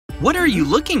What are you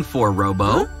looking for,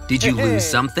 Robo? Did you lose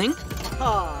something?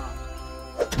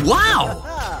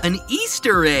 Wow! An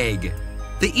Easter egg!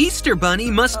 The Easter Bunny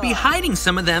must be hiding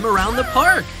some of them around the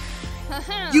park.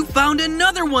 You found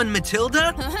another one,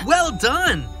 Matilda! Well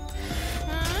done!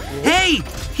 Hey!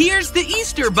 Here's the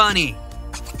Easter Bunny!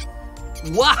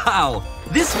 Wow!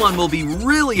 This one will be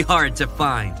really hard to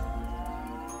find.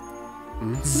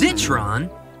 Zitron?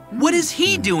 What is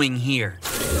he doing here?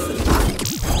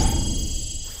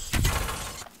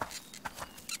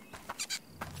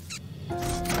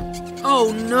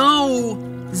 Oh no!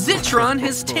 Zitron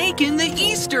has taken the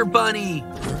Easter Bunny!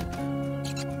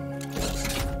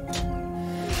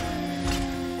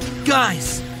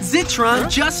 Guys, Zitron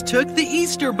just took the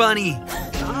Easter Bunny!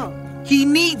 He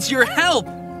needs your help!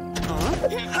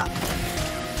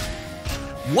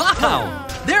 Wow!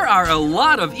 There are a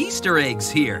lot of Easter eggs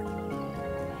here!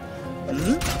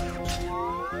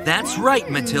 That's right,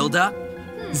 Matilda.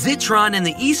 Zitron and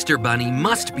the Easter Bunny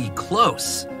must be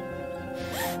close.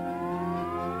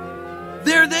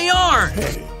 There they are!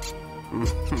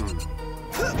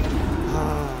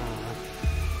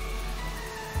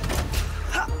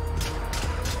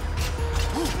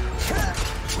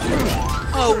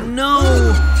 Oh no!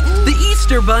 The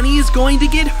Easter Bunny is going to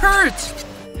get hurt!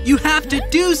 You have to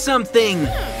do something!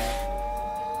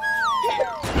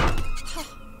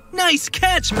 Nice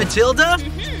catch, Matilda!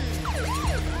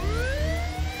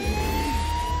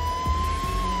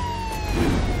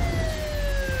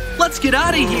 Let's get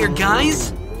out of here,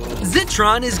 guys!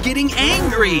 Zitron is getting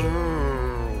angry!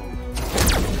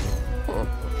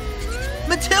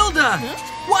 Matilda!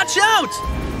 Watch out!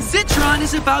 Zitron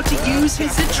is about to use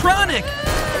his Zitronic!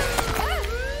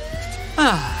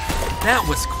 That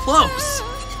was close!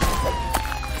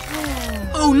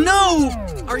 Oh no!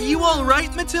 Are you all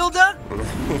right, Matilda?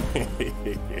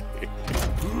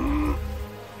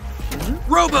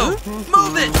 Robo,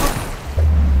 move it!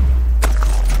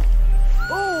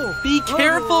 Be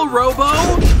careful, Robo!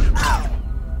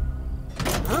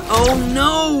 Oh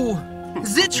no!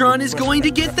 Zitron is going to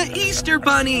get the Easter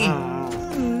Bunny!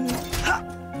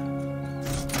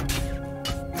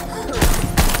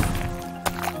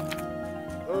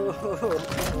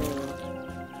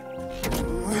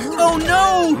 Oh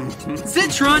no!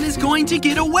 Zitron is going to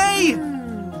get away!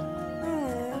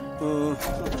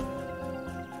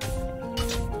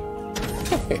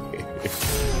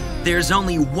 There's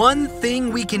only one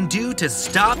thing we can do to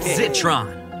stop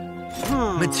Zitron.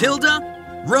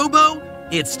 Matilda, Robo,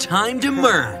 it's time to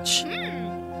merge.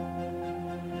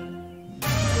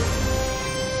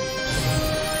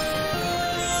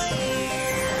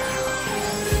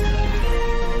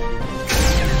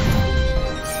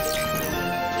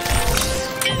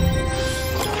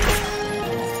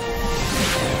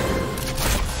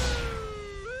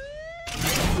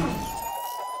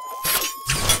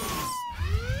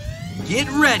 Get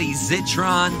ready,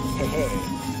 Zitron.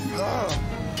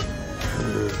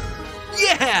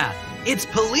 Yeah! It's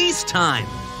police time!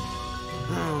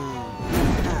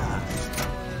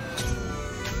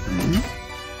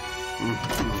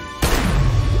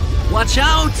 Watch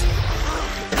out!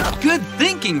 Good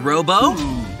thinking, Robo!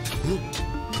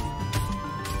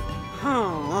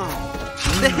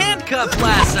 The handcuff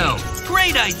lasso!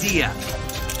 Great idea!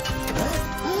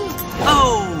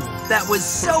 Oh, that was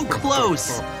so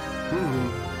close!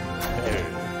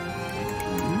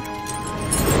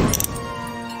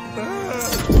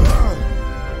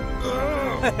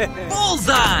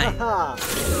 Bullseye!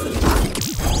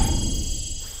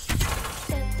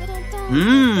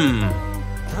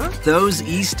 Those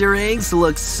Easter eggs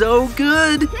look so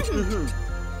good!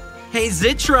 Hey,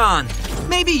 Zitron,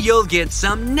 maybe you'll get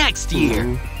some next year.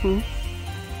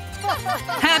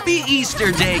 Happy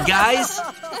Easter Day, guys!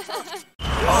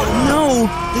 Oh no,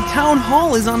 the town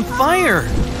hall is on fire!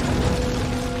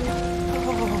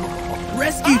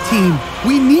 Rescue team,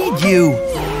 we need you!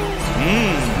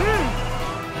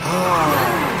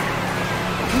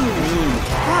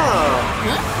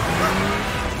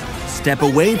 Step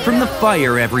away from the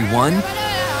fire, everyone.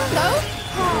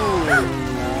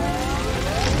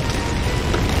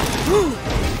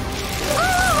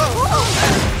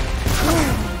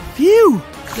 Phew,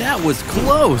 that was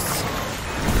close.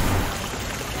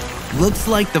 Looks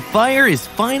like the fire is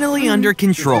finally under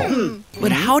control.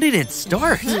 But how did it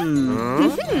start?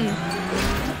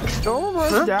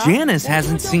 Janice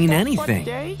hasn't seen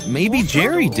anything. Maybe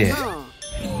Jerry did.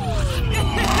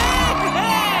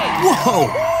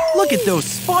 Whoa! Look at those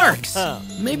sparks!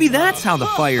 Maybe that's how the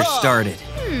fire started.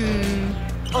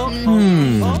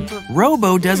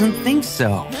 Robo doesn't think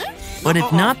so. But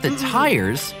if not the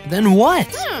tires, then what?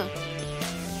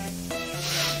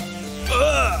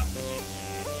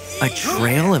 A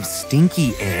trail of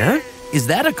stinky air? Is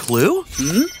that a clue?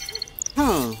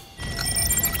 Oh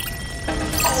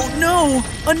no!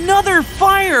 Another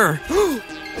fire!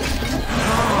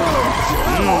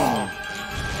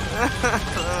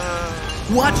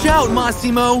 Watch out,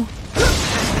 Massimo!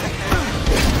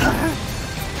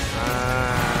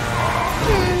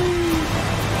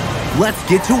 Let's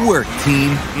get to work,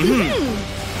 team.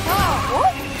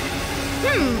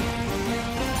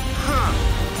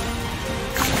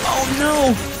 Oh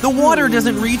no! The water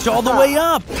doesn't reach all the way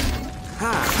up!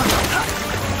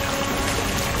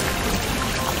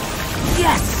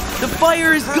 Yes! The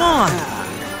fire is gone!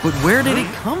 But where did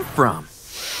it come from?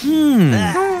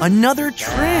 Another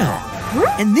trail.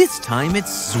 And this time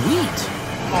it's sweet.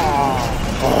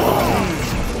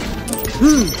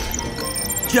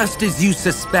 Just as you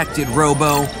suspected,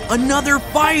 Robo. Another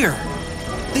fire.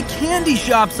 The candy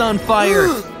shop's on fire.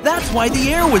 That's why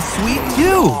the air was sweet,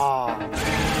 too.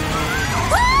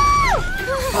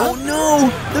 Oh no!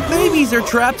 The babies are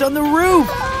trapped on the roof.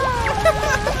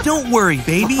 Don't worry,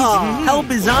 babies. Help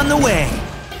is on the way.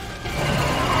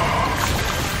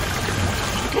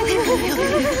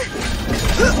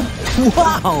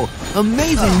 Wow!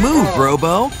 Amazing move,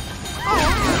 Robo.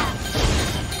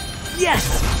 Yes!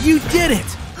 You did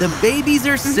it! The babies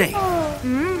are safe.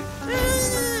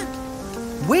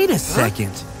 Wait a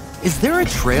second. Is there a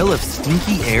trail of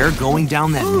stinky air going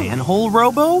down that manhole,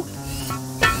 Robo?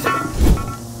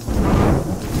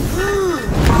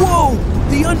 Whoa!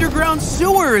 The underground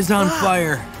sewer is on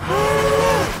fire!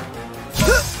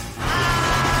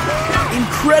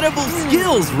 Incredible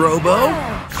skills, Robo!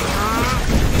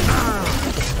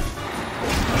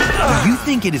 Do you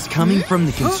think it is coming from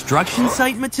the construction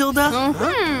site, Matilda?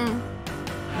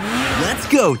 Let's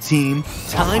go, team.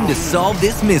 Time to solve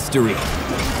this mystery.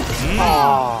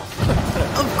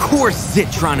 Of course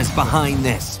Zitron is behind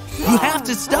this. You have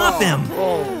to stop him.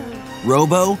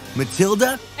 Robo,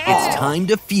 Matilda, it's time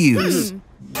to fuse.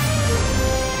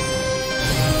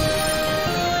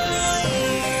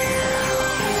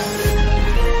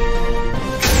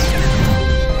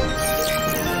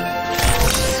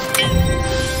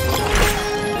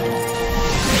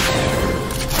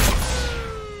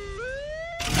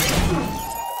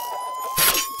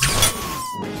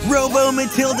 Robo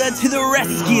Matilda to the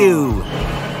rescue!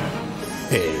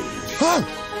 Hey.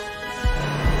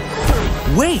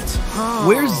 Wait,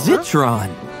 where's Zitron?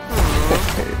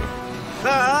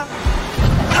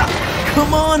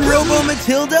 Come on, Robo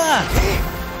Matilda!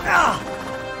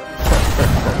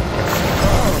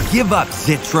 Give up,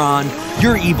 Zitron.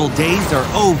 Your evil days are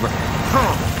over.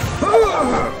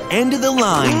 End of the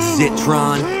line,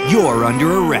 Zitron. You're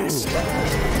under arrest.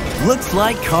 Looks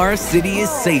like Car City is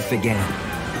safe again.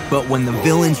 But when the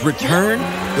villains return,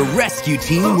 the rescue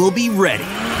team will be ready.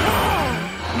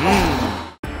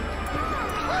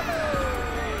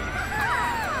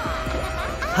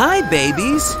 Hi,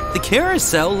 babies. The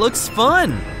carousel looks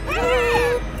fun.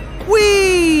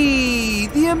 Whee!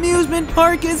 The amusement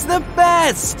park is the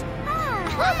best!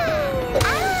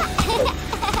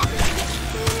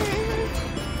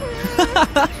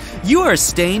 You are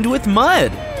stained with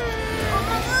mud.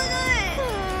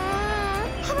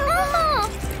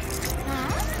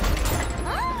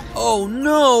 Oh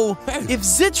no! If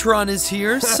Zitron is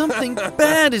here, something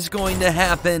bad is going to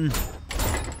happen.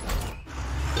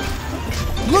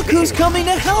 Look who's coming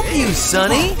to help you,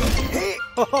 Sonny!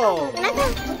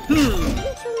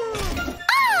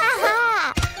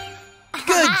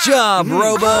 Good job,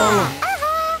 Robo!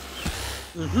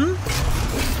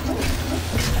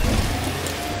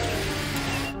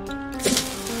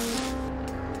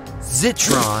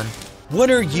 Zitron, what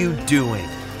are you doing?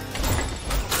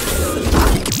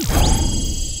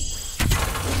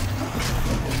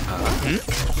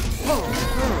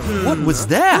 What was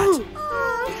that?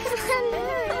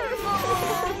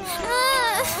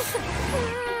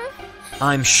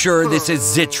 I'm sure this is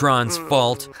Zitron's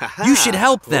fault. You should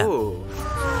help them.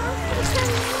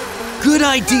 Good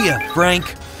idea,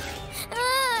 Frank.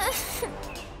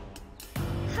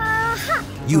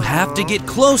 You have to get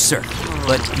closer,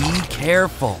 but be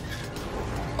careful.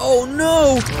 Oh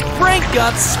no! Frank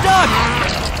got stuck!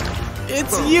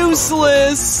 It's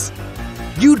useless!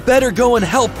 You'd better go and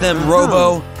help them,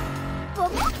 Robo.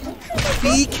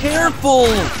 Be careful!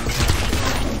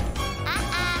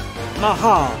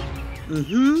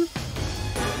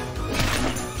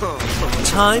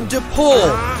 Time to pull.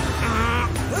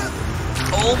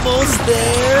 Almost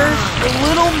there. A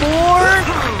little more.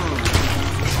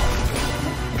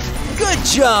 Good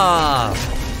job.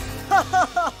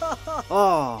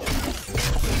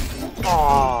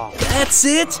 That's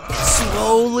it.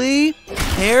 Slowly,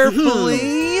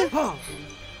 carefully.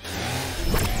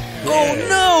 Oh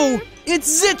no!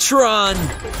 It's Zitron!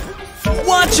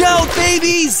 Watch out,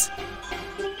 babies!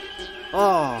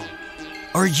 Oh.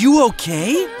 Are you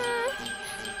okay?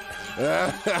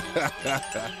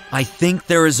 I think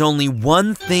there is only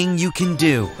one thing you can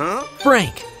do. Huh?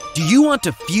 Frank, do you want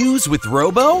to fuse with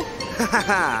Robo?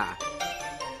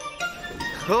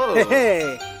 Oh.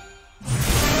 Hey.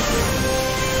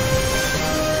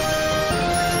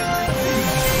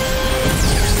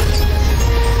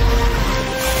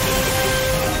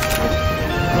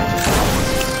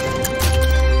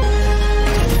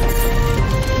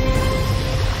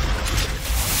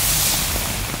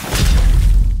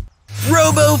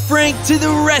 Robo Frank to the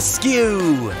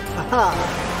rescue!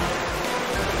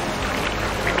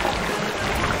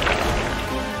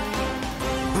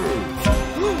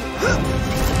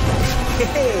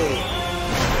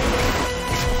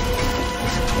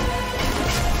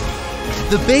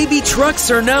 The baby trucks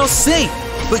are now safe,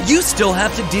 but you still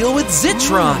have to deal with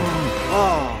Zitron.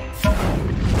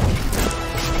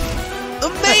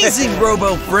 Amazing,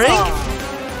 Robo Frank!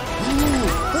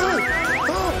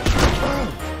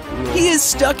 He is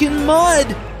stuck in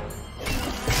mud!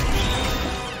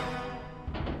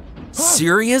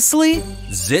 Seriously?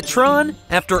 Zitron,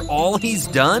 after all he's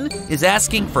done, is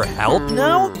asking for help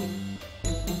now?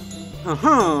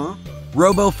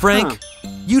 Robo Frank,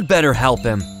 you'd better help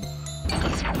him.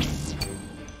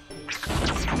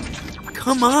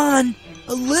 Come on,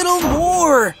 a little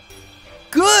more.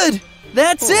 Good,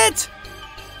 that's it.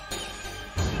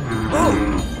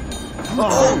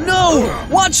 Oh no,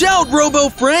 watch out, Robo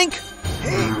Frank.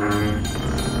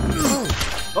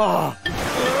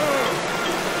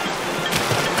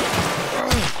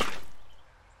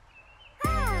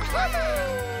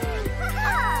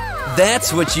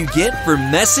 That's what you get for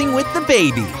messing with the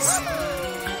babies.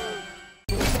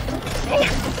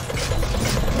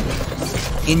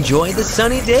 Enjoy the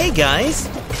sunny day, guys.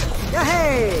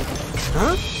 Hey!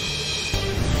 Huh?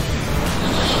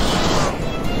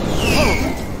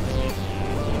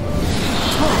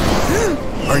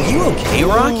 Are you okay,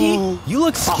 Rocky? You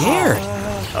look scared.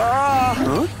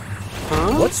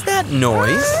 What's that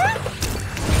noise?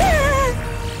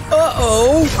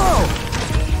 Uh-oh.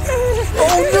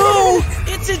 Oh no!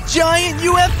 It's a giant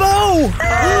UFO!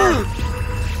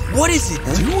 What is it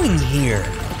doing here?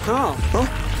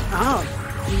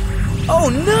 Oh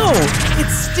no!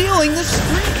 It's stealing the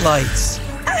streetlights!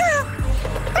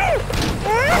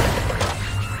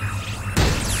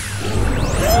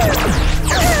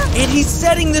 And he's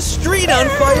setting the street on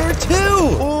fire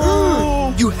too!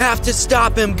 You have to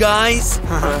stop him, guys!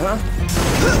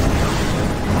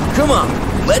 Come on,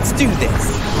 let's do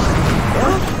this!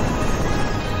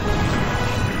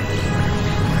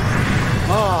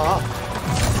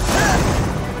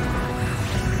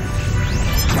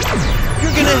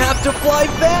 You're gonna have to fly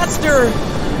faster!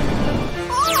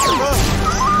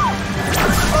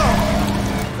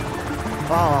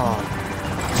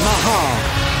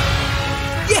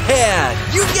 Yeah!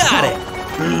 You got it!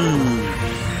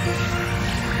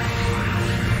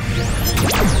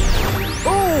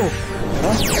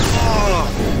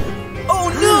 Oh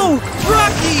no!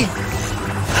 Rocky!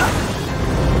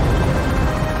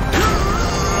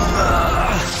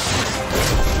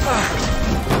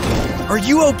 Are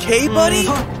you okay, buddy?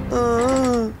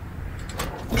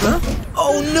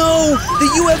 Oh no! The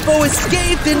UFO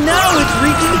escaped and now it's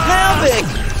wreaking havoc!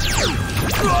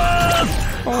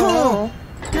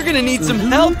 You're gonna need some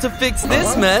help to fix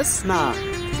this mess.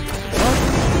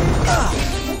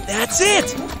 That's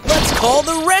it! Let's call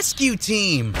the rescue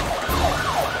team!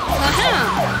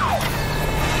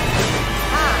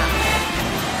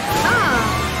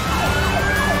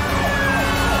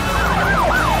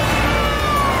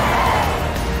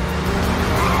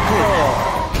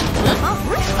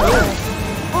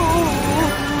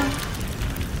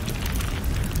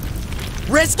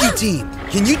 Rescue team,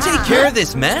 can you take care of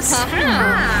this mess?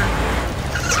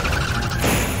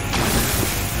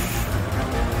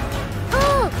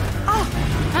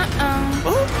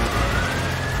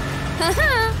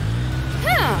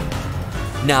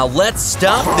 Now let's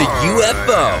stop the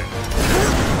UFO.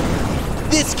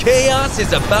 This chaos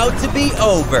is about to be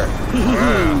over.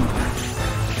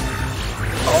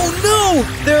 Oh no!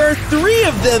 There are 3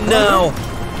 of them now!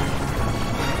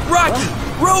 Rocky,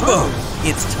 Robo,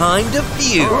 it's time to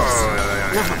fuse.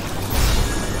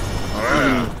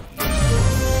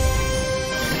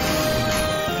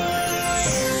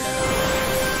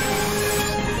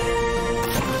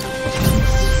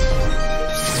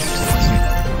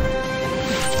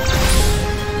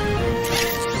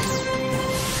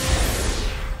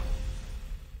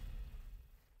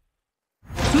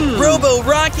 Robo,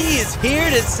 Rocky, Rocky is here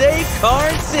to save Car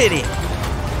City.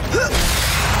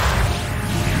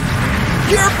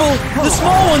 Careful! The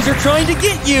small ones are trying to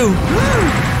get you!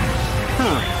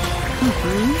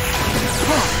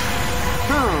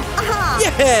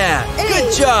 Yeah!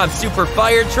 Good job, Super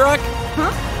Fire Truck!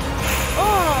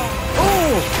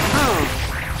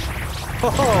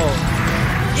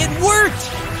 It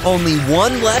worked! Only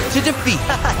one left to defeat.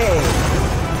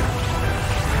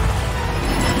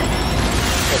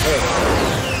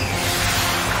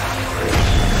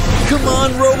 Come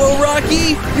on, Robo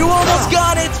Rocky! You almost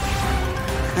got it!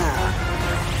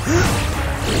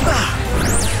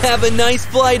 Have a nice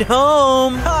flight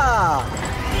home!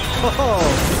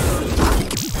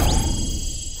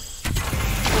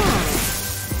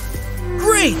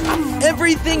 Great!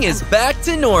 Everything is back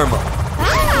to normal.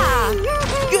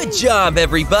 Good job,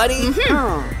 everybody!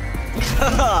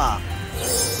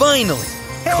 Finally,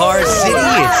 Car City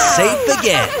is safe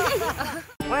again.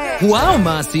 Wow,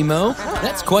 Massimo!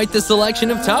 That's quite the selection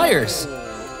of tires.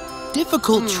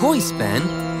 Difficult choice,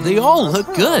 Ben. They all look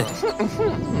good.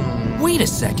 Wait a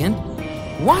second.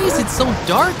 Why is it so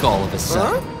dark all of a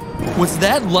sudden? Was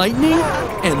that lightning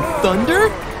and thunder?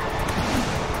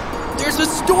 There's a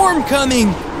storm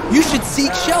coming! You should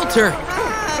seek shelter!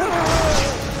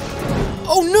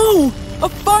 Oh no! A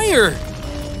fire!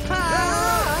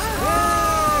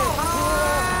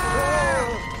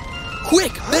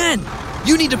 Quick, Ben!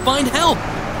 You need to find help!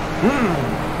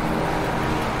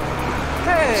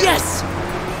 Yes!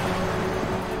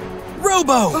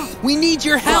 Robo! We need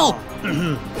your help!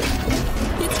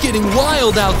 It's getting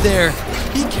wild out there!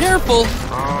 Be careful!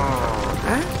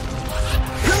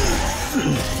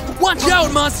 Watch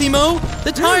out, Massimo!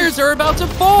 The tires are about to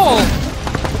fall!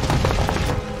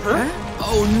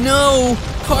 Oh no!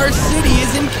 Car City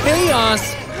is in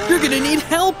chaos! You're gonna need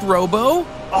help, Robo!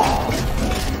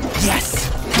 Yes!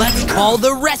 Let's call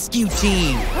the rescue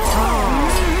team!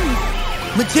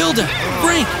 Matilda,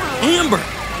 Frank, Amber!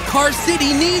 Car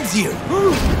City needs you!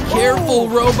 Careful,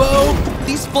 Robo!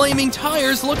 These flaming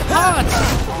tires look hot!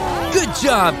 Good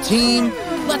job, team!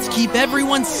 Let's keep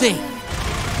everyone safe!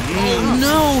 Oh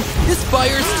no! This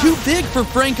fire's too big for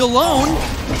Frank alone!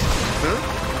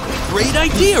 Great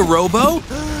idea, Robo!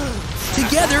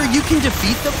 Together you can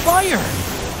defeat the fire!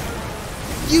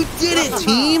 You did it,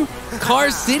 team!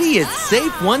 Car City is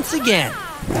safe once again!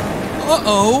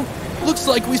 Uh-oh! Looks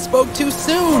like we spoke too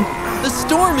soon! The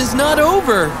storm is not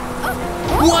over!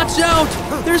 Watch out!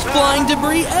 There's flying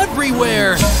debris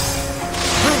everywhere!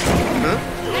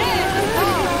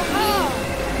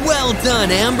 Well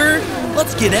done, Amber!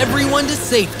 Let's get everyone to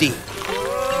safety!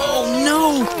 Oh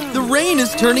no! The rain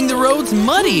is turning the roads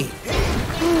muddy!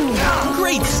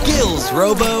 Great skills,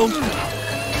 Robo!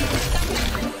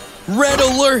 Red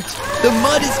alert! The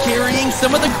mud is carrying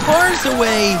some of the cars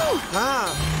away!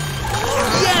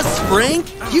 Yes,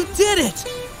 Frank! You did it!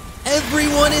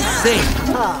 Everyone is safe!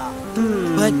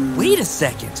 But wait a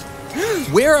second!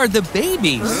 Where are the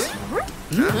babies?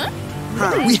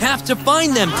 We have to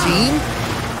find them, team!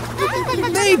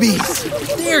 Babies!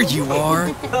 There you are!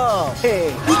 Be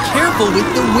careful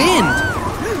with the wind!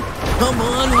 Come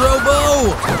on,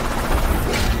 Robo!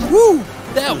 Woo!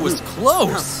 That was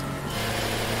close!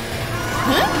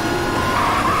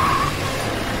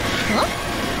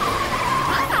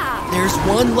 There's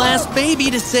one last baby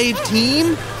to save,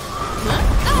 team!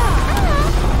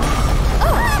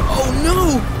 Oh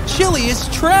no! Chili is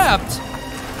trapped!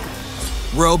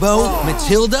 Robo,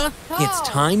 Matilda, it's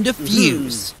time to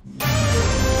fuse!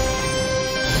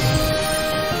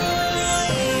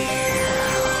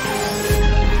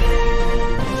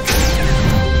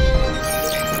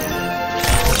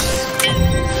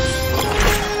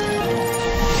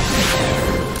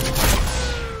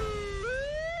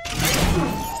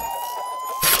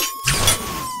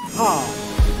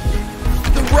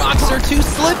 The rocks are too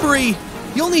slippery!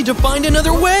 You'll need to find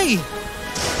another way!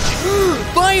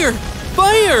 Fire!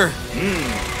 Fire!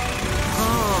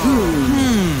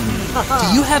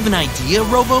 Do you have an idea,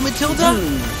 Robo Matilda?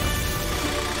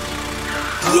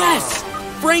 Yes!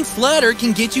 Frank's ladder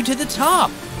can get you to the top!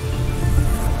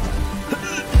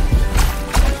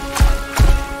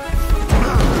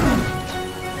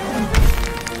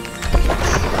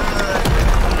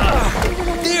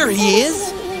 There he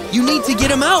is! You need to get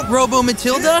him out, Robo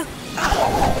Matilda!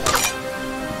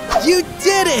 You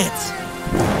did it!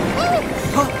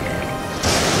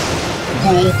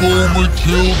 Robo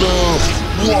Matilda,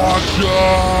 watch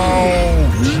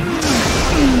out!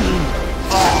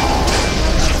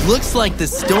 Looks like the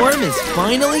storm is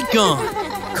finally gone.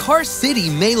 Car City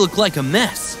may look like a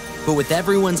mess, but with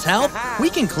everyone's help, we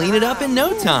can clean it up in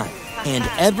no time. And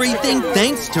everything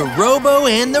thanks to Robo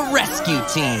and the rescue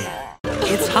team.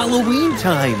 It's Halloween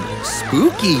time.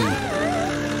 Spooky.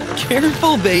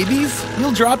 Careful, babies.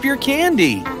 You'll drop your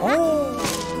candy.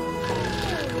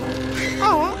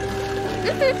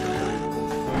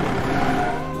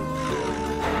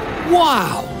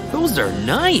 Wow, those are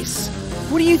nice.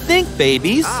 What do you think,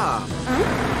 babies? Oh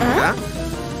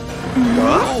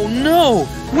no,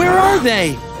 where are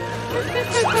they?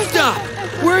 Stop!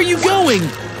 Where are you going?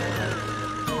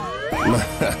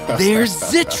 There's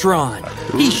Zitron.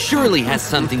 He surely has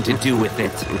something to do with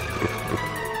it.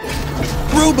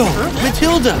 Robo,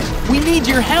 Matilda, we need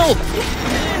your help.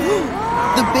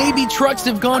 The baby trucks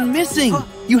have gone missing.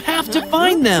 You have to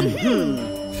find them.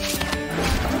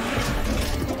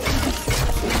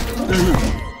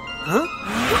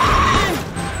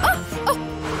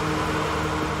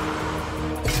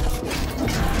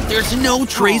 There's no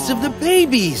trace of the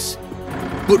babies.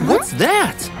 But what's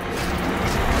that?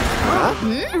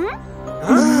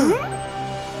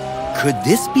 Could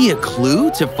this be a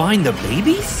clue to find the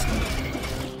babies?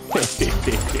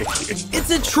 It's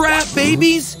a trap,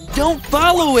 babies! Don't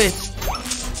follow it!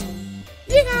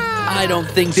 I don't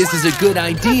think this is a good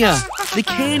idea. The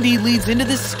candy leads into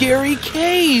the scary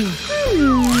cave.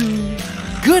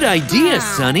 Good idea,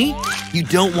 Sonny. You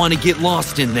don't want to get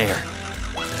lost in there.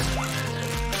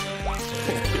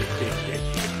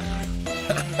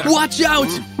 Watch out!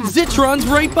 Zitron's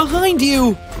right behind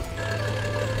you!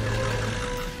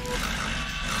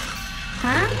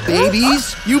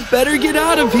 Babies, you better get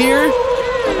out of here!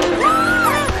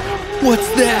 What's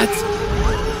that?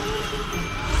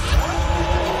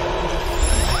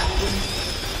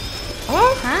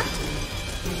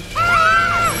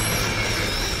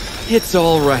 It's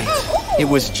all right. It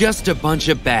was just a bunch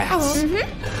of bats.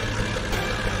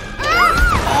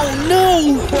 Oh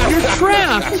no! You're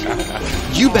trapped!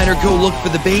 You better go look for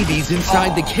the babies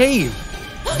inside the cave.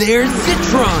 There's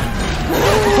Zitron!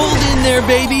 Hold in there,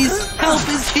 babies! Help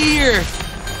is here!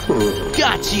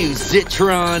 Got you,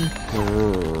 Zitron!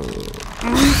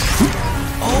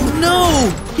 Oh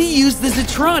no! He used the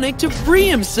Zitronic to free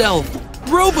himself!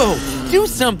 Robo, do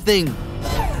something!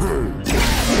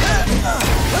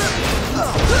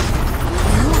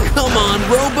 Come on,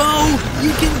 Robo!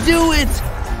 You can do it!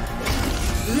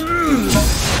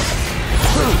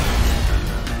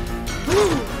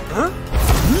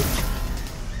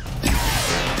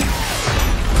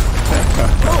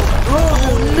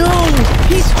 Oh no!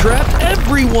 He's trapped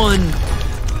everyone!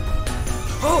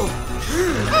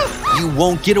 You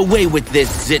won't get away with this,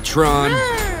 Zitron!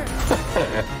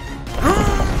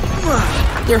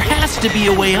 There has to be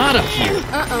a way out of here!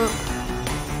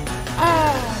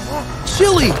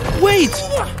 Chili, wait!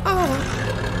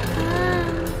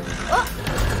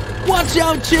 Watch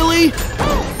out, Chili!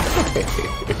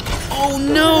 Oh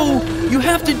no! You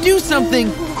have to do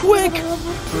something! Quick!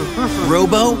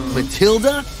 Robo,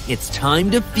 Matilda, it's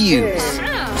time to fuse.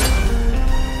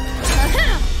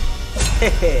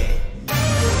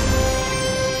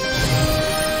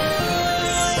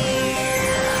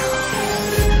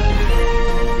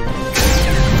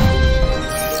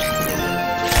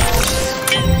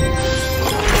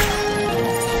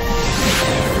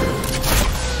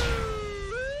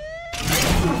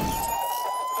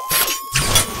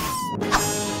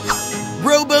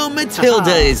 Robo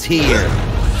Matilda is here.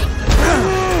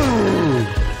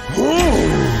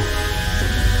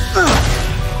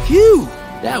 Phew,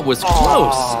 that was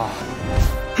close.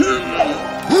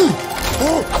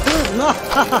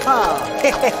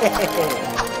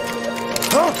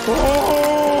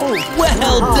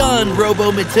 Well done,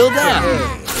 Robo Matilda.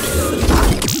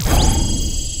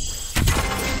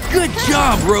 Good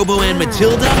job, Robo and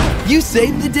Matilda. You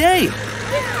saved the day.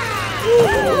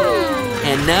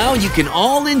 And now you can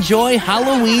all enjoy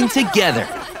Halloween together.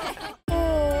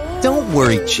 Don't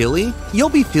worry, Chili. You'll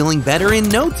be feeling better in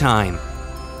no time.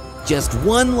 Just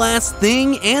one last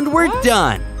thing and we're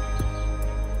done.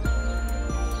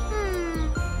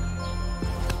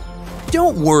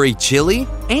 Don't worry, Chili.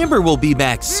 Amber will be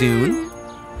back soon.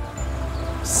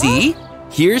 See?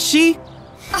 Here's she.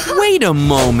 Wait a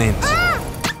moment.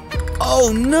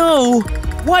 Oh no!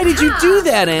 Why did you do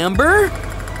that, Amber?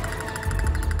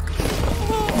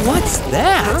 What's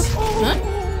that?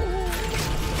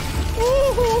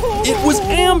 It was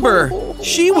Amber!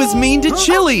 She was mean to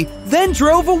Chili, then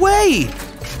drove away!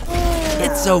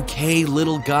 It's okay,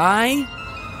 little guy.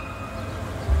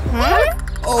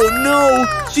 Oh no,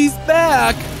 she's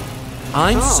back!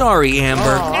 I'm sorry,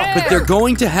 Amber, but they're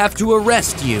going to have to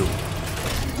arrest you.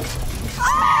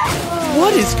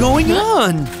 What is going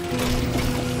on?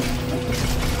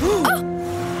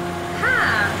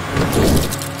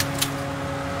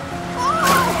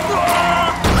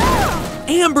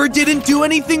 Amber didn't do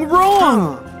anything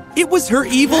wrong. It was her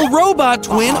evil robot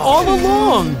twin all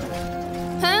along.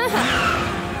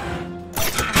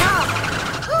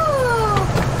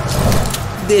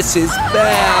 This is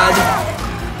bad.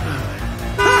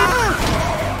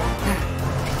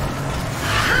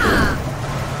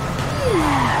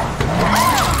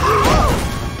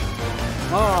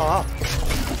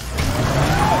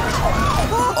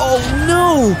 Oh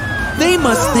no! They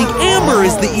must think Amber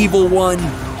is the evil one.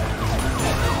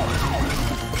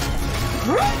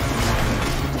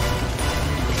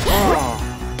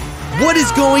 What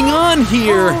is going on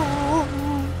here?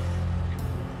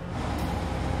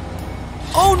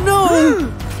 Oh no!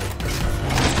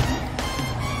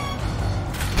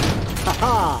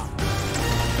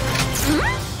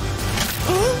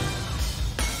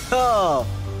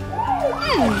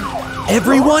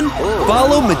 Everyone,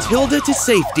 follow Matilda to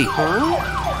safety.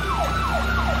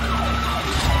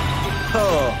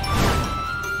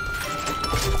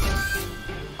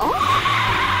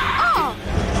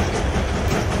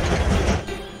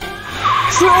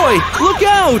 Troy, look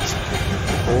out!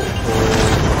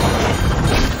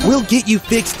 We'll get you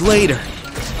fixed later.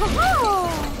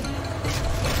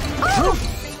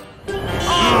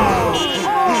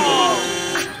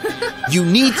 You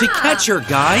need to catch her,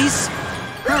 guys.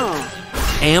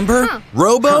 Amber,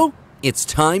 Robo, it's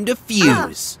time to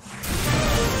fuse.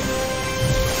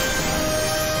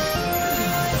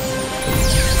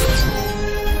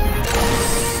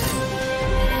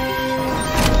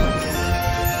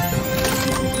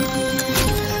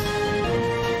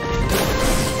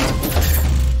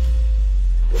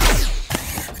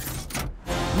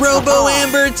 Robo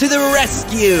Amber to the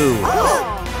rescue!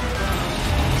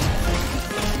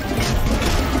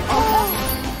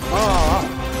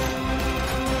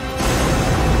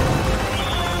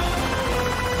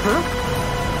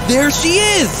 There she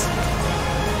is!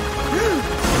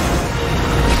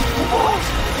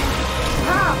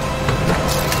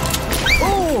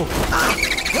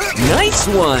 Nice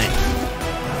one!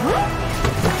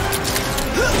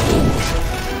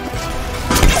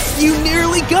 You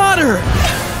nearly got her!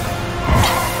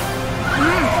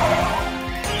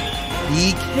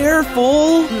 Be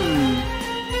careful!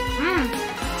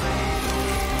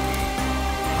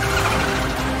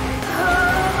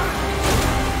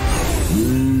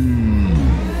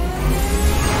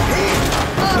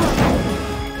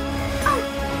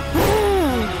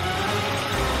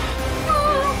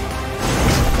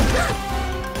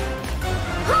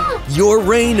 Your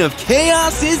reign of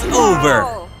chaos is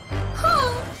over!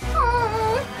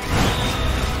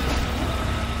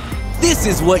 This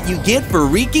is what you get for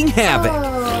wreaking havoc!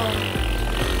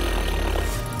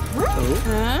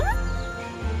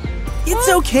 It's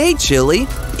okay, Chili.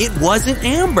 It wasn't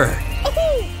Amber.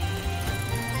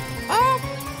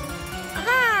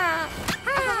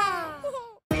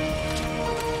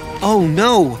 Oh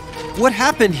no! What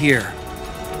happened here?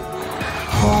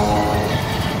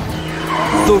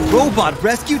 The robot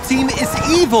rescue team is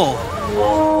evil!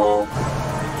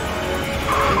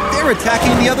 They're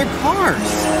attacking the other cars!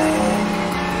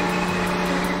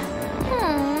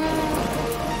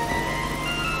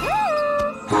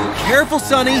 Careful,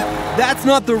 Sonny! That's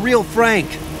not the real Frank!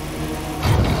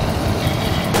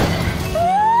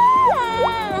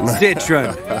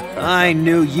 Zitron, I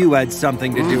knew you had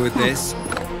something to do with this.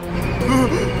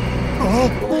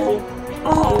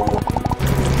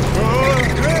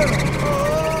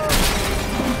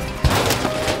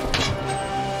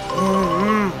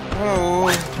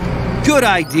 Good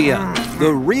idea.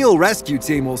 The real rescue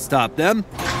team will stop them.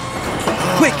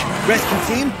 Quick,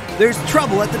 rescue team, there's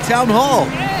trouble at the town hall.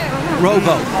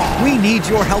 Robo, we need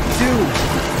your help too.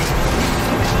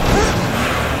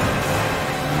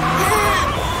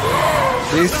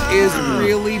 This is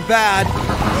really bad.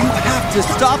 You have to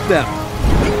stop them.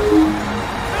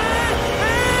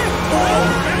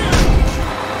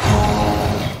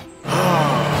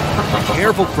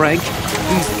 Careful, Frank.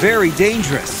 He's very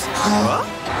dangerous.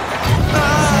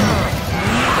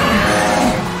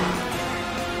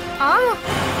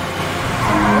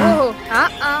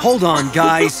 Hold on,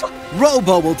 guys.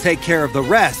 Robo will take care of the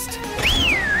rest.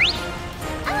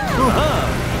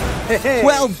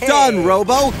 Well done,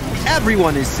 Robo.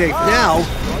 Everyone is safe now.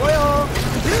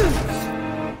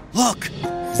 Look,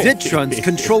 Zitron's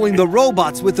controlling the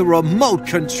robots with a remote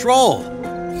control.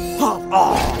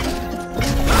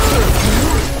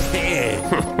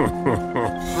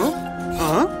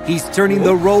 He's turning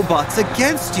the robots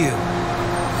against you.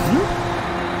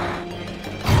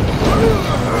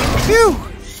 Phew!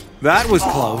 That was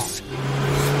close.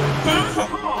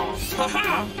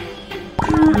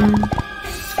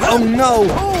 Oh no!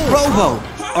 Robo,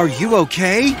 are you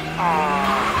okay?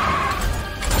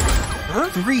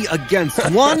 3 against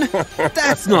 1?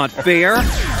 That's not fair.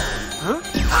 Huh?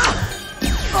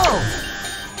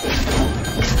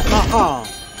 Oh.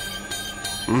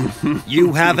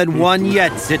 You haven't won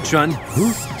yet, Zitron.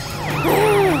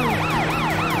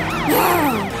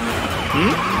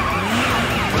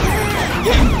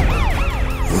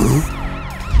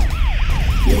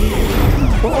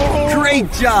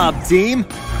 Great job, team!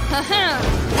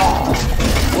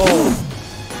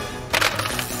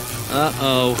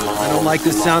 Uh-oh, I don't like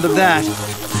the sound of that.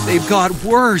 They've got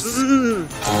worse. Who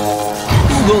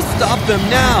will stop them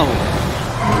now?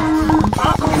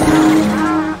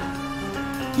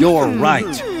 You're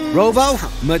right. Robo,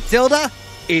 Matilda,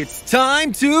 it's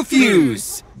time to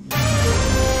fuse.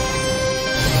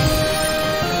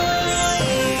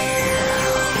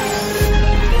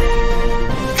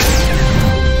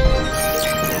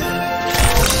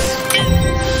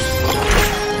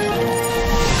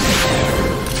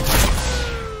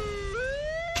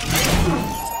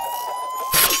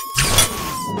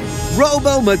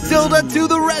 Robo Matilda to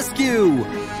the rescue!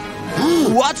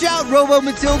 Watch out, Robo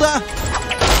Matilda!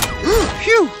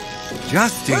 Phew!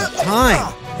 Just in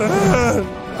time.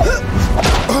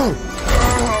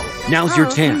 Now's your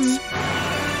chance.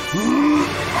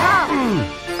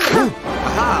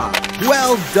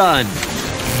 Well done.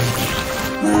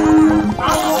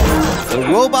 The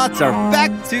robots are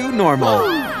back to normal.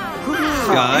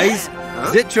 Guys,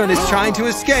 Zitron is trying to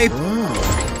escape.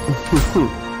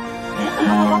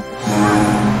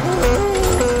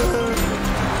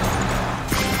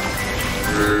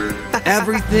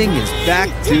 Everything is back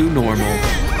to normal.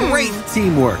 Great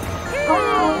teamwork.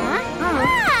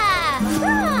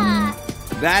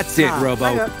 That's it,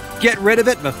 Robo. Get rid of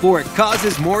it before it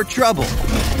causes more trouble.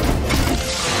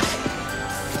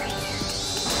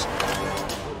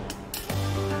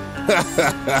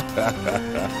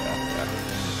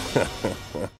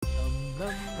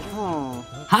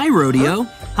 Hi, Rodeo.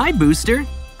 Hi, Booster.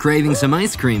 Craving some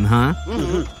ice cream, huh?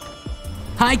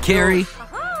 Hi, Carrie.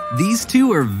 These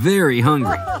two are very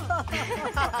hungry.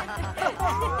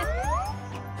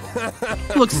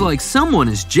 Looks like someone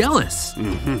is jealous.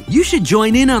 You should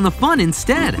join in on the fun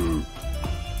instead.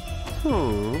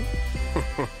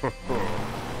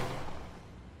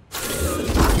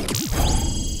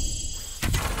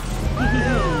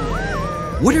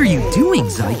 What are you doing,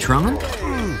 Zitron?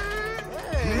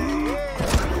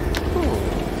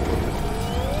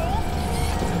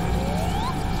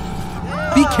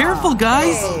 Be careful,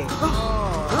 guys!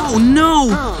 Oh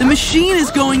no! The machine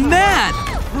is going mad!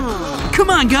 Come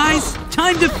on, guys!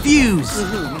 Time to fuse!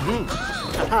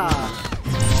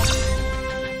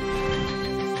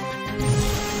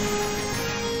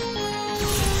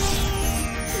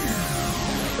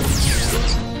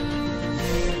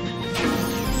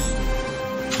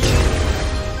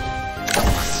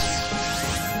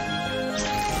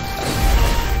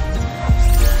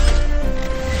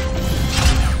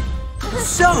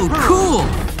 So cool!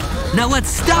 Now let's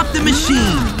stop the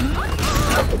machine!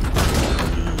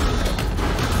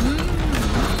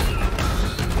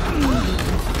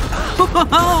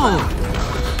 Whoa!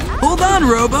 Hold on,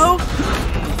 Robo!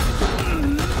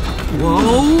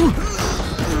 Whoa!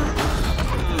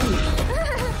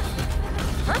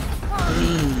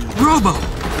 Robo,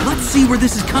 let's see where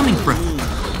this is coming from.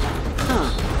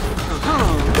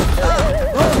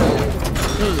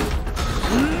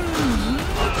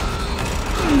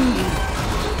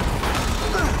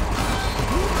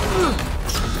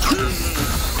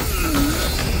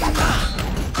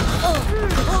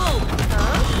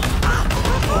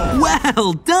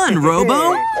 Well done,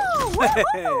 Robo!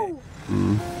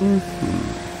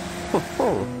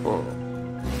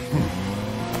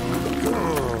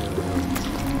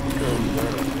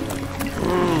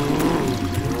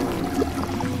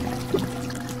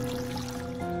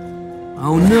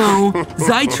 Oh no,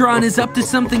 Zitron is up to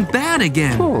something bad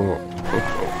again.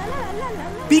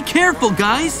 Be careful,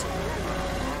 guys!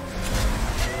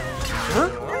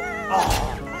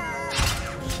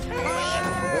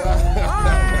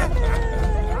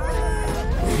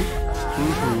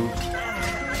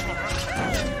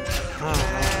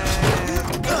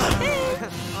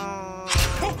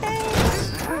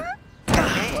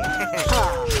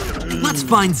 Let's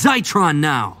find Zitron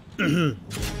now.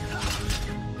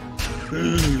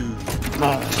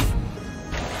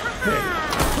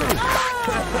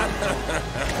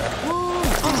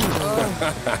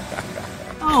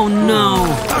 Oh no,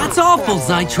 that's awful,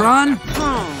 Zitron.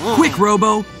 Quick,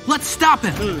 Robo, let's stop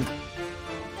him.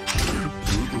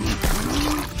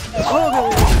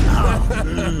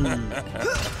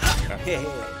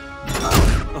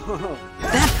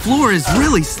 That floor is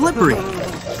really slippery.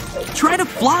 Try to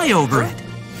fly over it.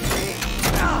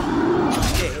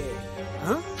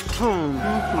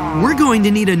 We're going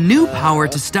to need a new power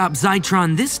to stop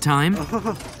Zitron this time.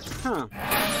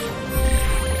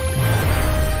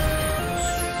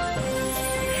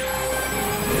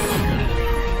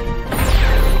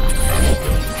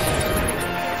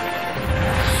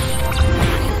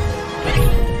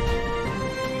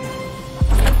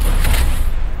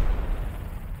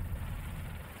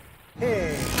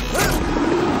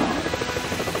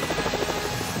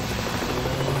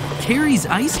 Carries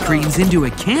ice creams into a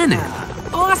cannon.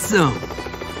 Awesome!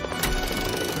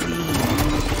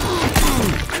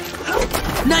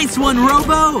 Nice one,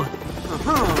 Robo!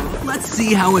 Let's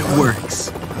see how it works.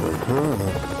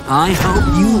 I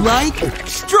hope you like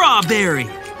strawberry!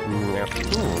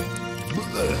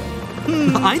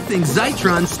 I think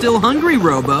Zitron's still hungry,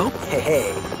 Robo.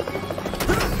 Hey.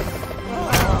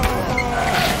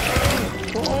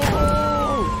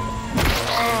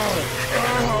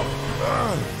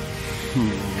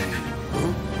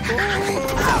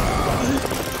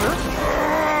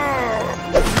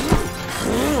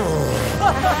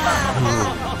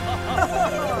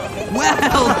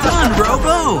 Well done,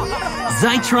 Robo!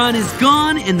 Zitron is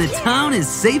gone and the town is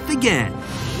safe again.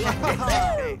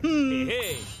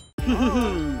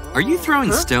 Are you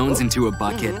throwing stones into a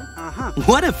bucket?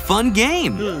 What a fun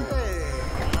game!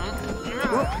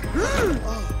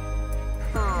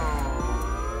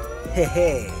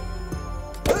 Hey.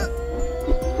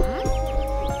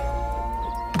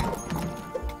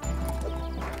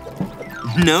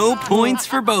 No points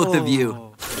for both of you.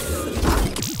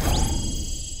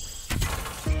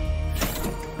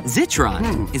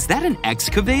 Zitron, is that an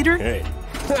excavator?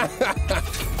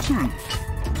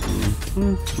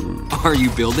 Are you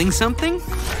building something?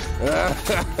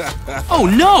 Oh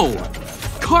no!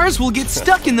 Cars will get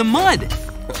stuck in the mud!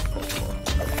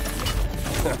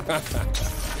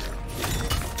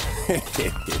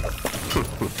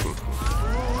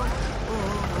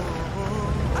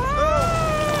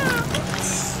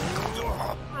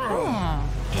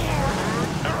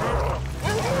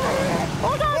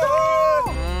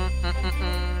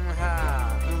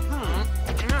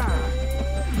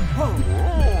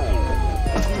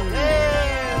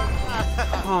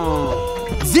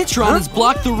 Zitron has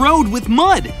blocked the road with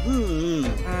mud.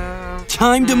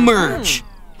 Time to merge.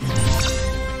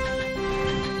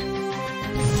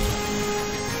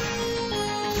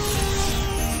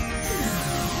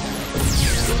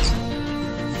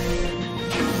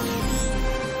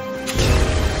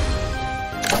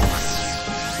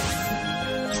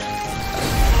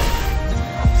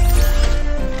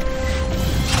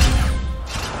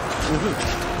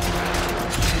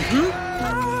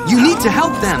 You need to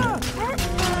help them.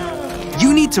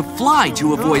 You need to fly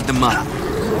to avoid the mud.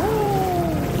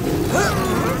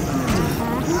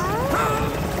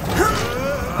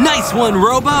 Nice one,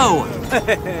 Robo!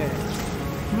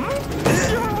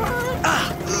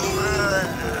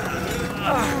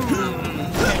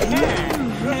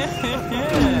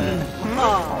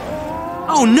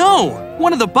 Oh no!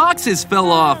 One of the boxes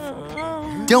fell off.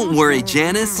 Don't worry,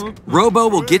 Janice. Robo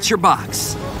will get your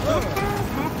box.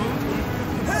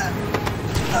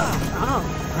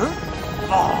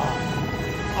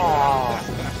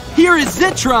 Here is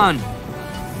Zitron!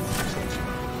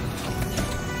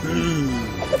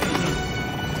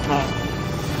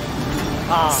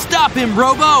 Stop him,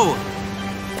 Robo!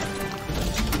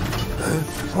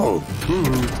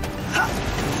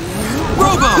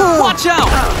 Robo, watch out!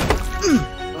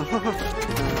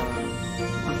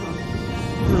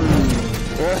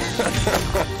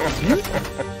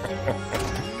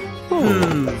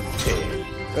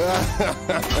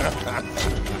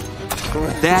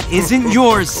 That isn't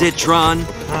yours, Zitron.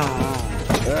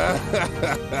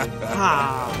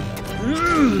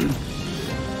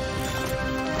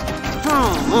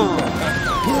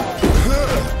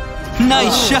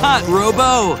 Nice shot,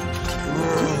 Robo.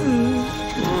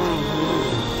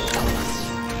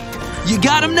 You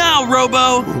got him now,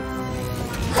 Robo.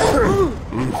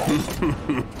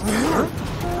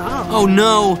 Oh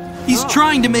no, he's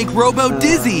trying to make Robo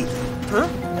dizzy.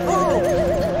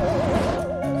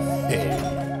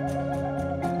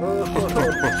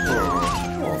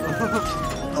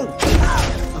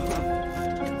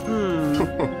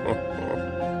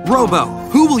 Robo,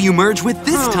 who will you merge with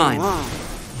this time?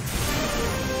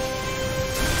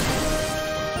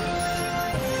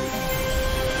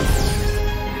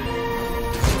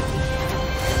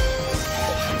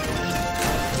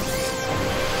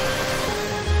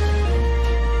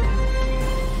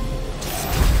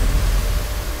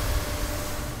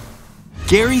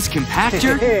 Gary's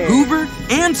compactor, Hoover,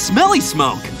 and Smelly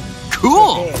Smoke.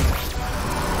 Cool!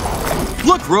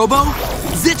 Look, Robo!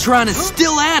 Zitron is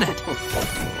still at it!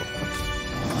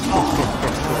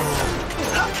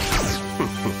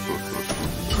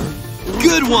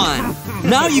 Good one!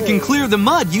 Now you can clear the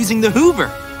mud using the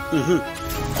Hoover.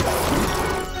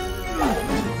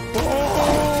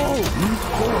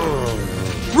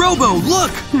 Robo,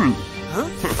 look!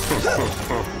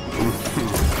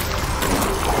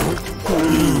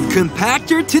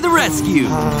 Compactor to the rescue!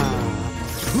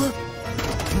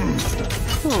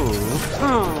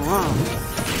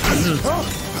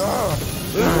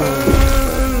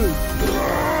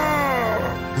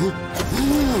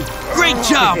 Great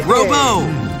job, Robo!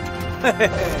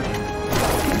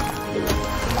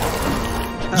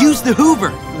 Use the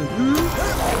Hoover.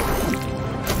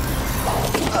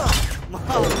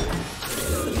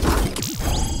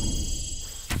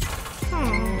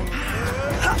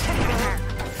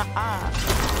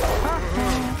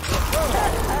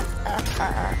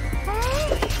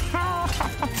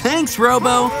 Thanks,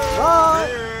 Robo.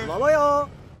 먹어요.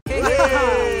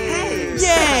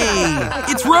 Yay!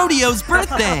 It's Rodeo's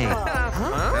birthday.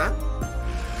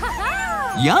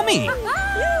 Yummy.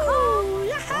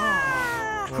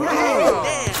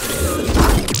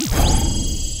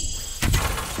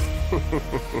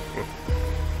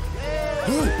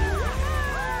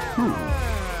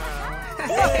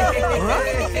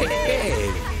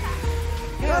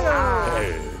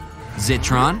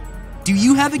 Zitron, do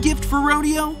you have a gift for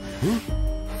Rodeo?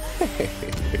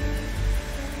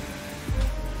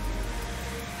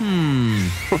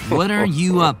 What are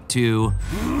you up to?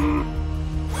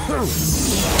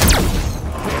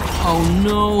 Oh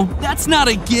no, that's not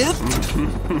a gift!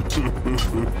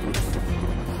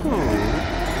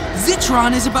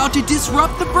 Zitron is about to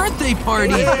disrupt the birthday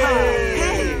party!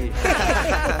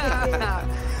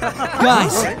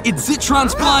 Guys, it's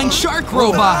Zitron's flying shark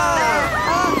robot!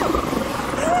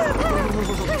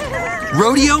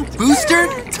 Rodeo, Booster,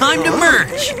 time to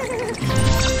merge!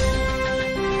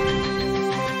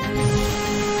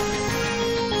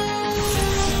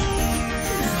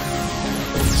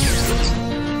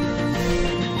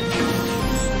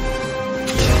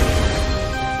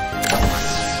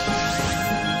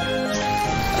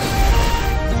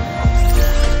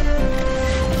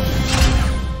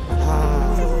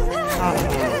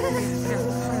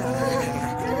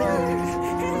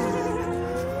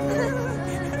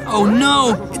 Oh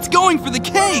no! It's going for the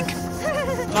cake!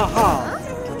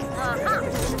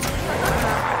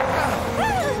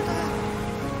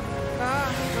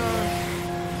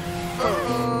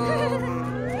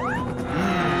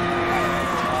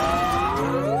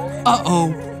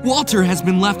 Uh-oh! Walter has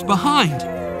been left behind!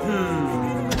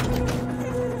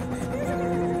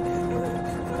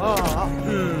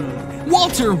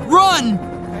 Walter, run!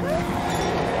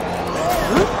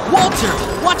 Walter,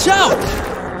 watch out!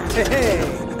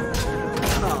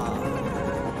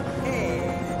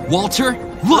 Walter,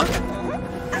 look!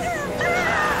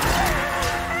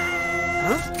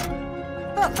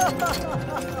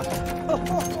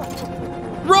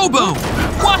 Robo,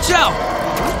 watch out!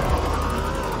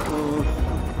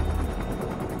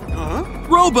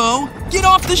 Robo, get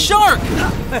off the shark!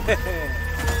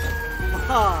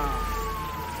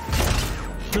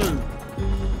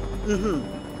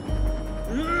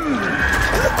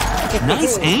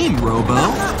 Nice aim,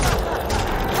 Robo.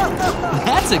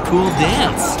 That's a cool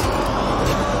dance.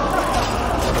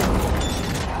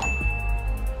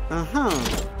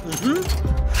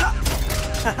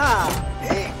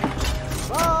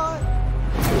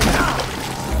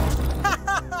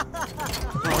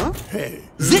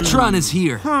 Zitron is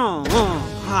here.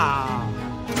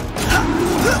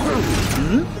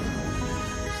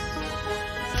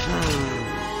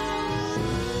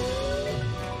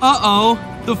 Uh-oh,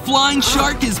 the flying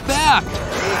shark is back.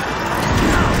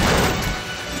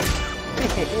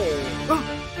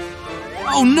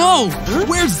 Oh no,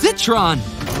 where's Zitron?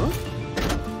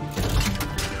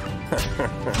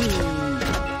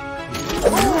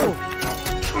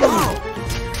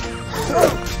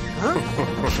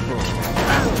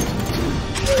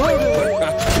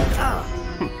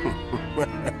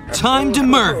 Time to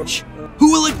merge.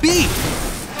 Who will it be?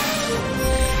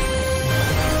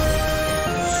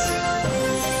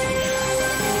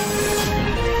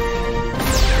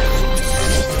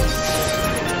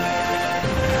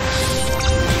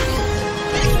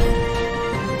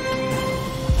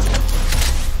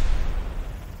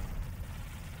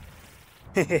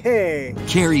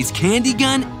 Carries candy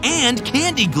gun and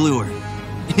candy gluer.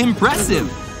 Impressive.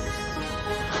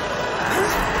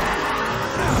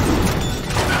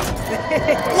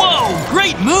 Whoa,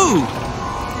 great move.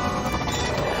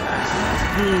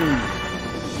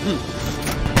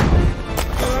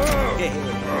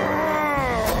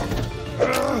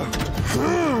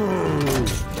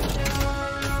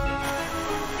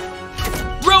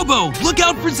 Robo, look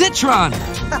out for Zitron!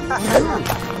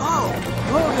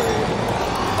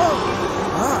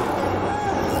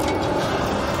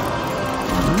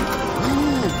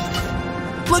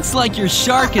 Looks like your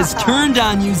shark has turned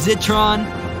on you, Zitron.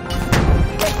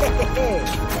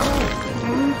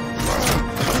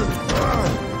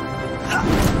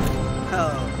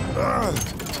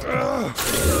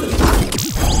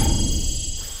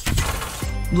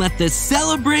 Let the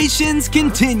celebrations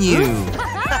continue.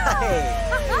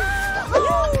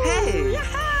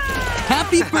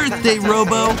 Happy birthday,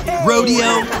 Robo,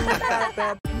 Rodeo.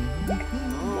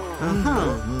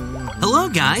 Hello,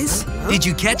 guys. Did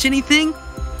you catch anything?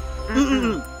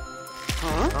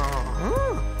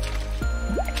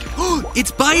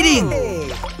 It's biting!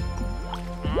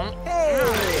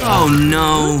 Oh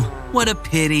no, what a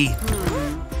pity.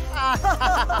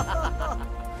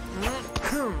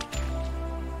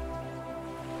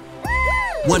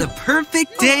 What a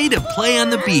perfect day to play on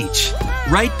the beach.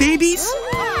 Right, babies?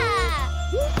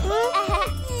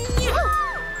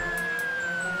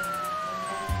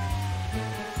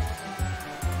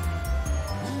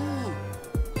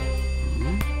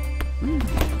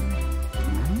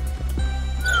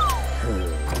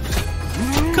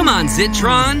 Come on,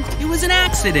 Zitron. It was an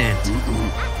accident.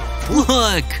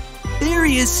 Look,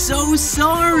 Barry is so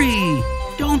sorry.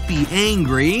 Don't be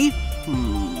angry.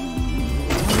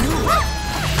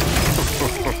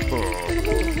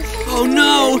 Oh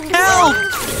no, help!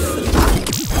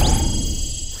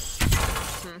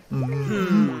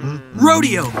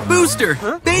 Rodeo, Booster,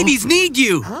 babies need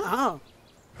you.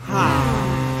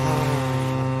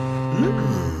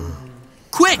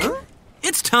 Quick,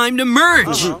 it's time to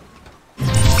merge.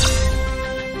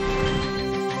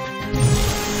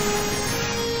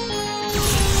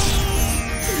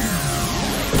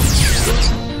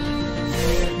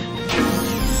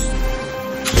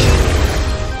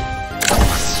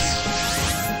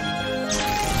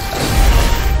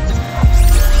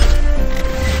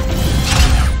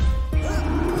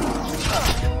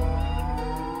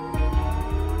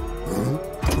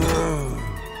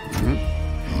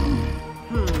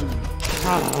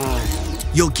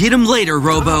 You'll get him later,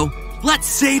 Robo. Let's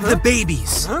save the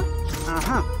babies.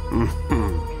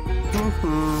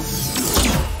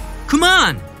 Come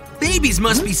on! Babies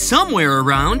must be somewhere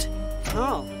around.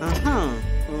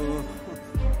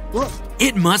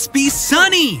 It must be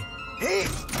Sunny!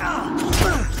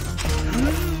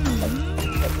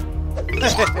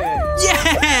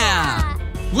 Yeah!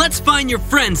 Let's find your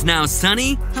friends now,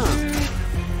 Sunny.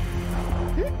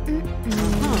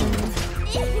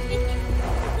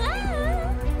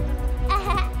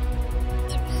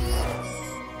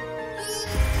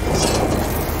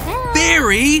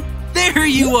 Barry, there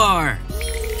you are!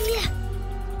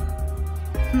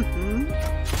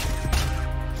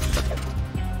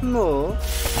 No.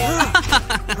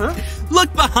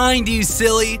 Look behind you,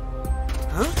 silly!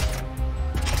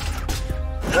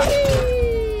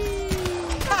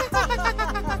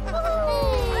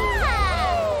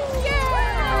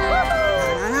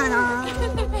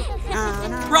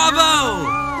 Bravo!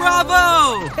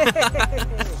 Bravo!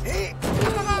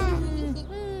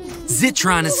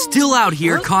 Zitron is still out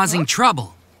here causing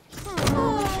trouble.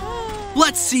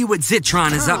 Let's see what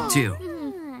Zitron is up to.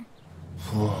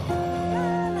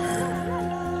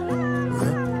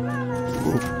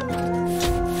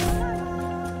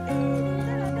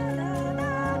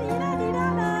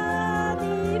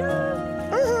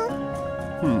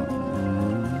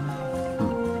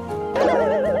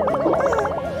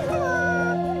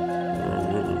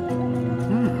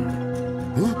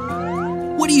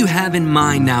 What do you have in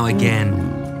mind now again?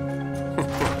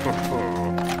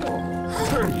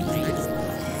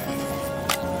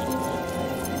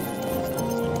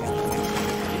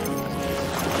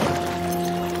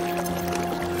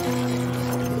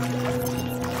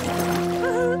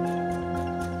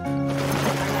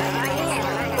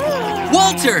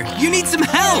 Walter, you need some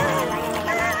help!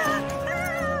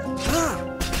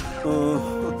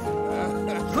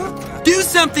 Do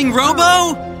something,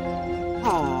 Robo!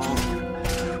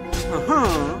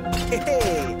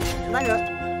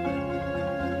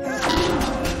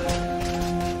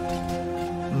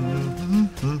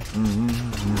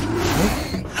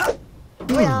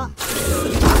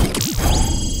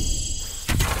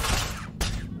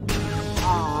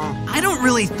 I don't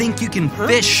really think you can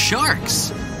fish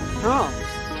sharks.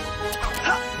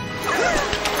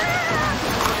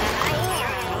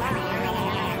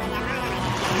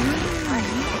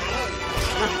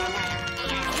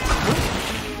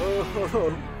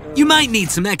 You might need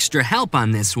some extra help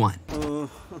on this one.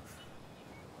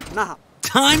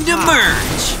 Time to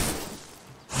merge!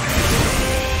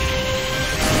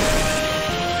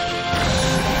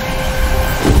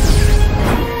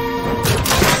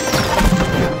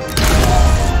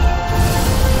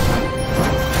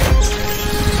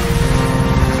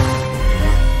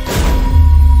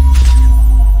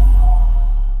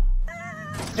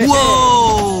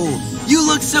 Whoa! You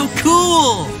look so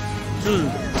cool!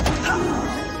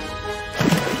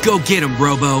 Go get him,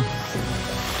 Robo.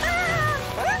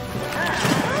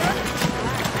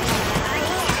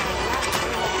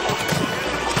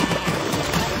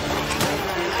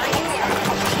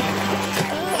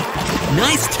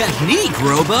 Nice technique,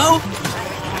 Robo!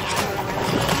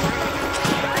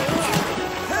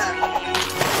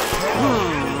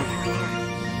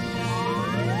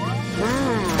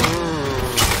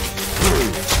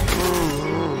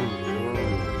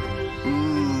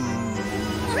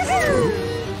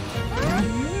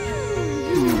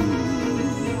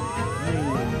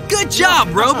 Good job,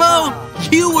 Robo!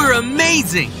 You were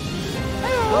amazing!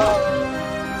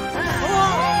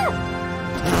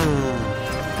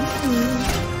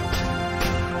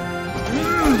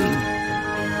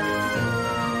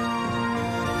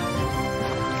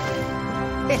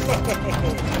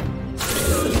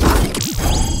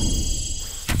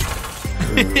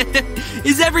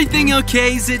 Is everything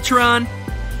okay, Zitron?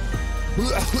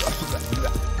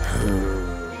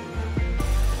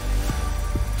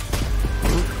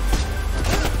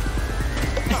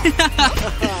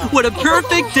 What a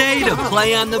perfect day to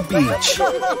play on the beach.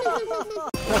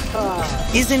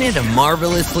 Isn't it a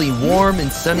marvelously warm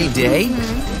and sunny day?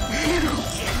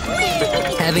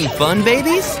 Having fun,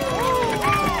 babies?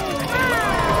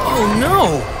 Oh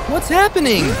no! What's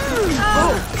happening?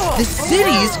 The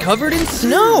city's covered in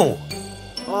snow!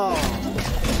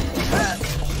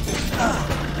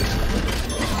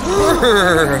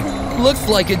 Looks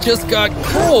like it just got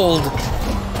cold.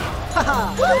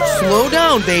 Slow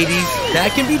down, babies.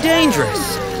 That can be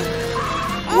dangerous.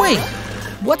 Wait,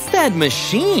 what's that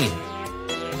machine?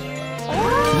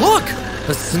 Look,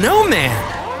 a snowman.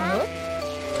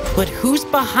 But who's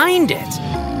behind it?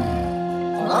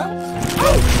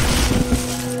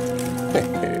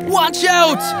 Watch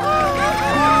out!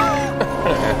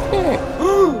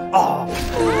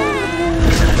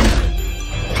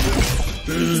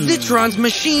 Zitron's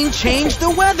machine changed the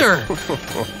weather.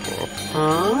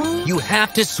 You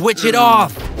have to switch it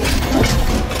off.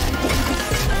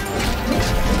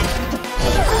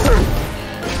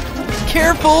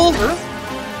 Careful!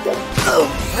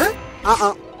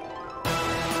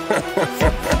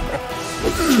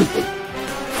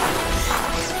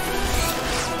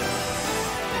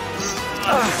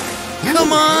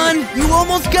 Come on! You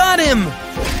almost got him!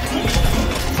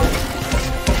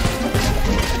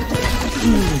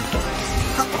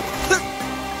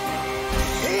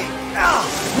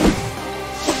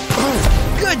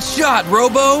 Good shot,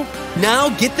 Robo! Now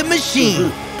get the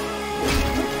machine!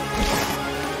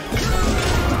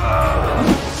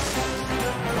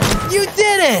 You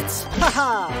did it!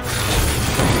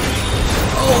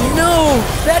 Oh no!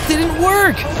 That didn't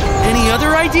work! Any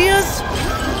other ideas?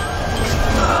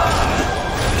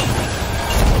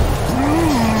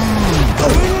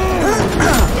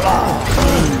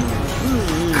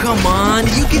 Come on,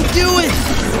 you can do it!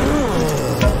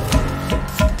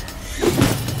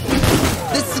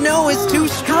 The snow is too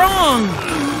strong!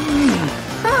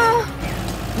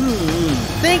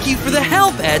 Thank you for the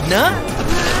help, Edna!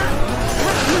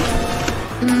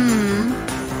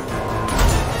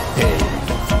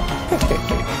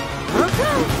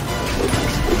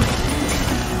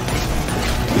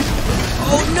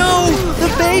 Oh no! The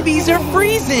babies are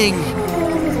freezing!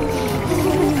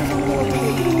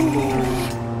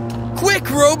 Quick,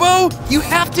 Robo! You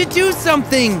have to do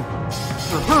something!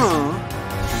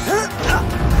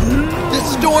 The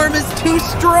storm is too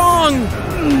strong!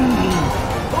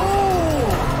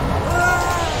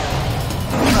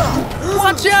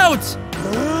 Watch out!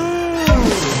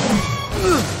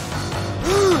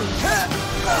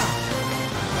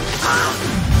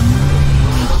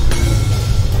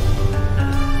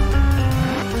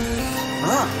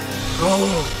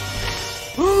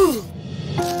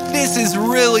 This is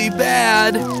really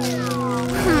bad.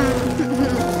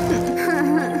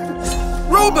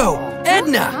 Robo!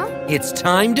 Edna! It's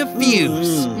time to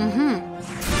fuse.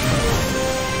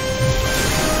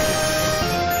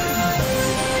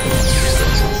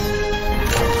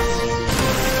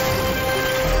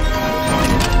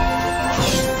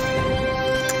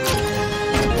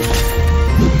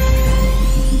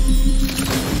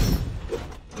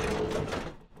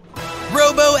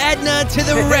 Robo Edna to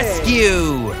the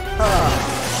rescue!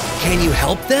 Can you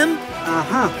help them?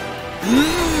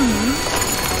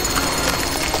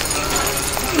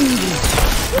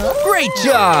 Great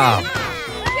job!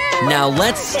 Now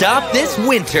let's stop this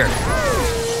winter!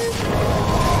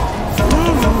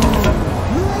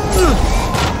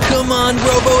 Come on,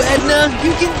 Robo Edna!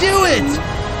 You can do it!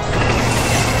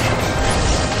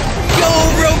 Go,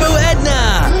 Robo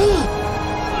Edna!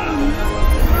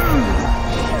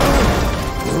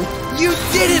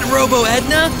 Robo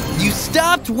Edna, you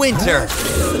stopped winter.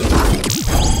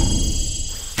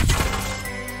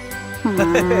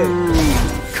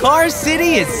 Car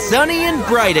City is sunny and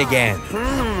bright again.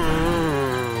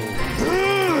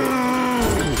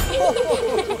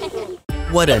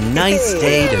 What a nice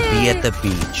day to be at the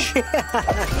beach.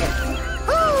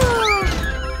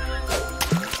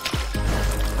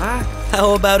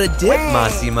 How about a dip,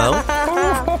 Massimo?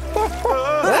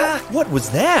 What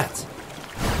was that?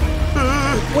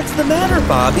 What's the matter,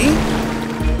 Bobby?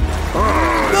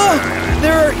 Oh,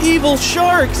 there are evil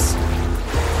sharks!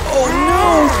 Oh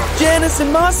no! Janice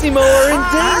and Massimo are in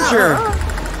danger!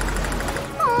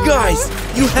 Guys,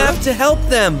 you have to help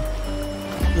them!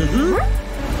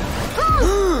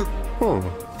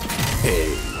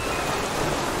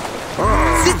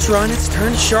 Zitron has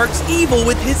turned sharks evil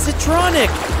with his Zitronic!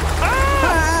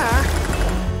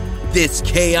 This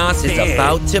chaos is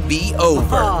about to be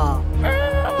over!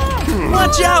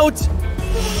 Watch out!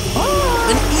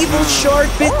 An evil shark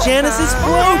bit Janice's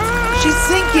float! She's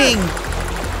sinking!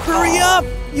 Hurry up!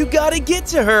 You gotta get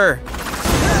to her!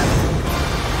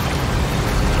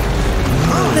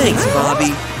 Thanks,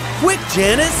 Bobby. Quick,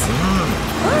 Janice!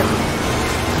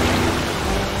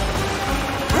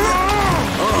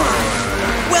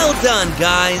 Well done,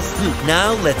 guys.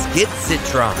 Now let's get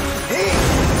Zitron.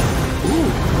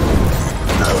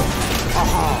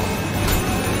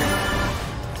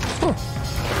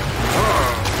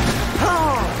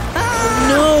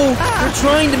 No! They're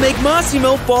trying to make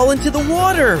Massimo fall into the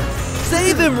water!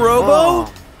 Save him, Robo!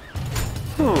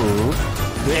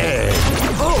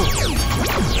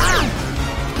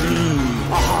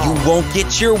 You won't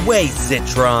get your way,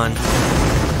 Zitron.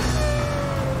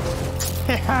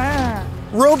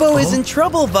 Robo is in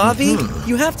trouble, Bobby.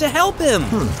 You have to help him.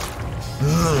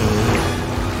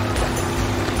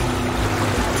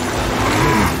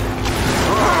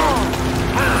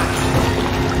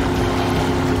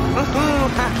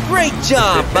 Great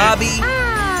job, Bobby.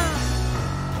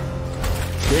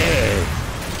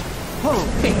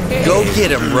 Go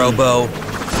get him, Robo.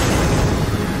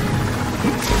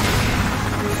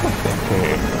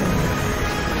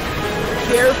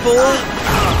 Careful.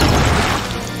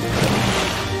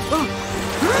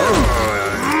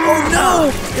 Oh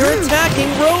no! They're attacking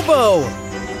Robo!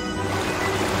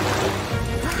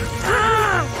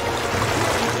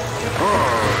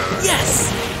 Yes!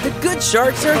 The good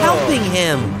sharks are helping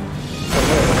him!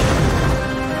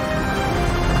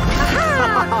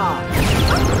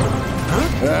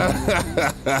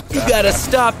 You gotta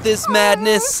stop this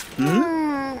madness!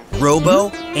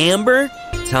 Robo, Amber,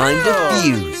 time to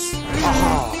fuse!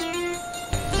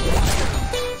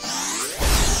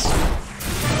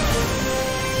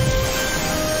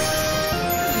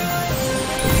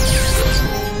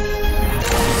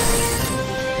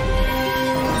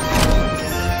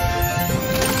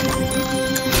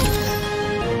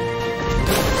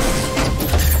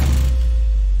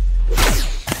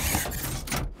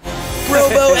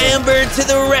 Robo Amber to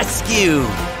the rescue!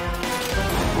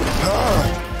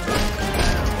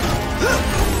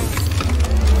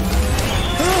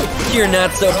 You're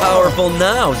not so powerful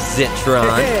now,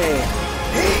 Zitron.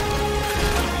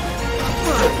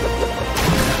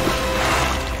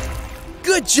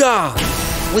 Good job!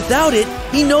 Without it,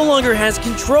 he no longer has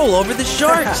control over the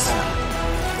sharks.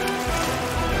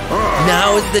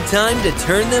 Now is the time to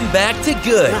turn them back to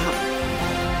good.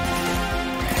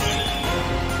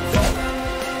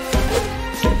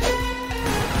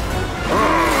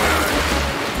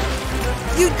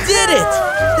 You did it!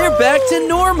 They're back to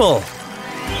normal.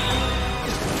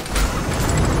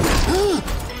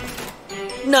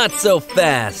 Not so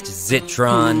fast,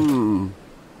 Zitron.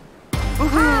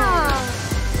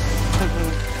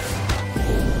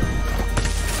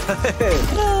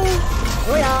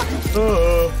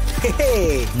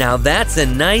 Now that's a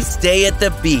nice day at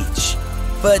the beach.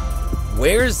 But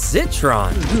where's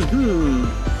Zitron?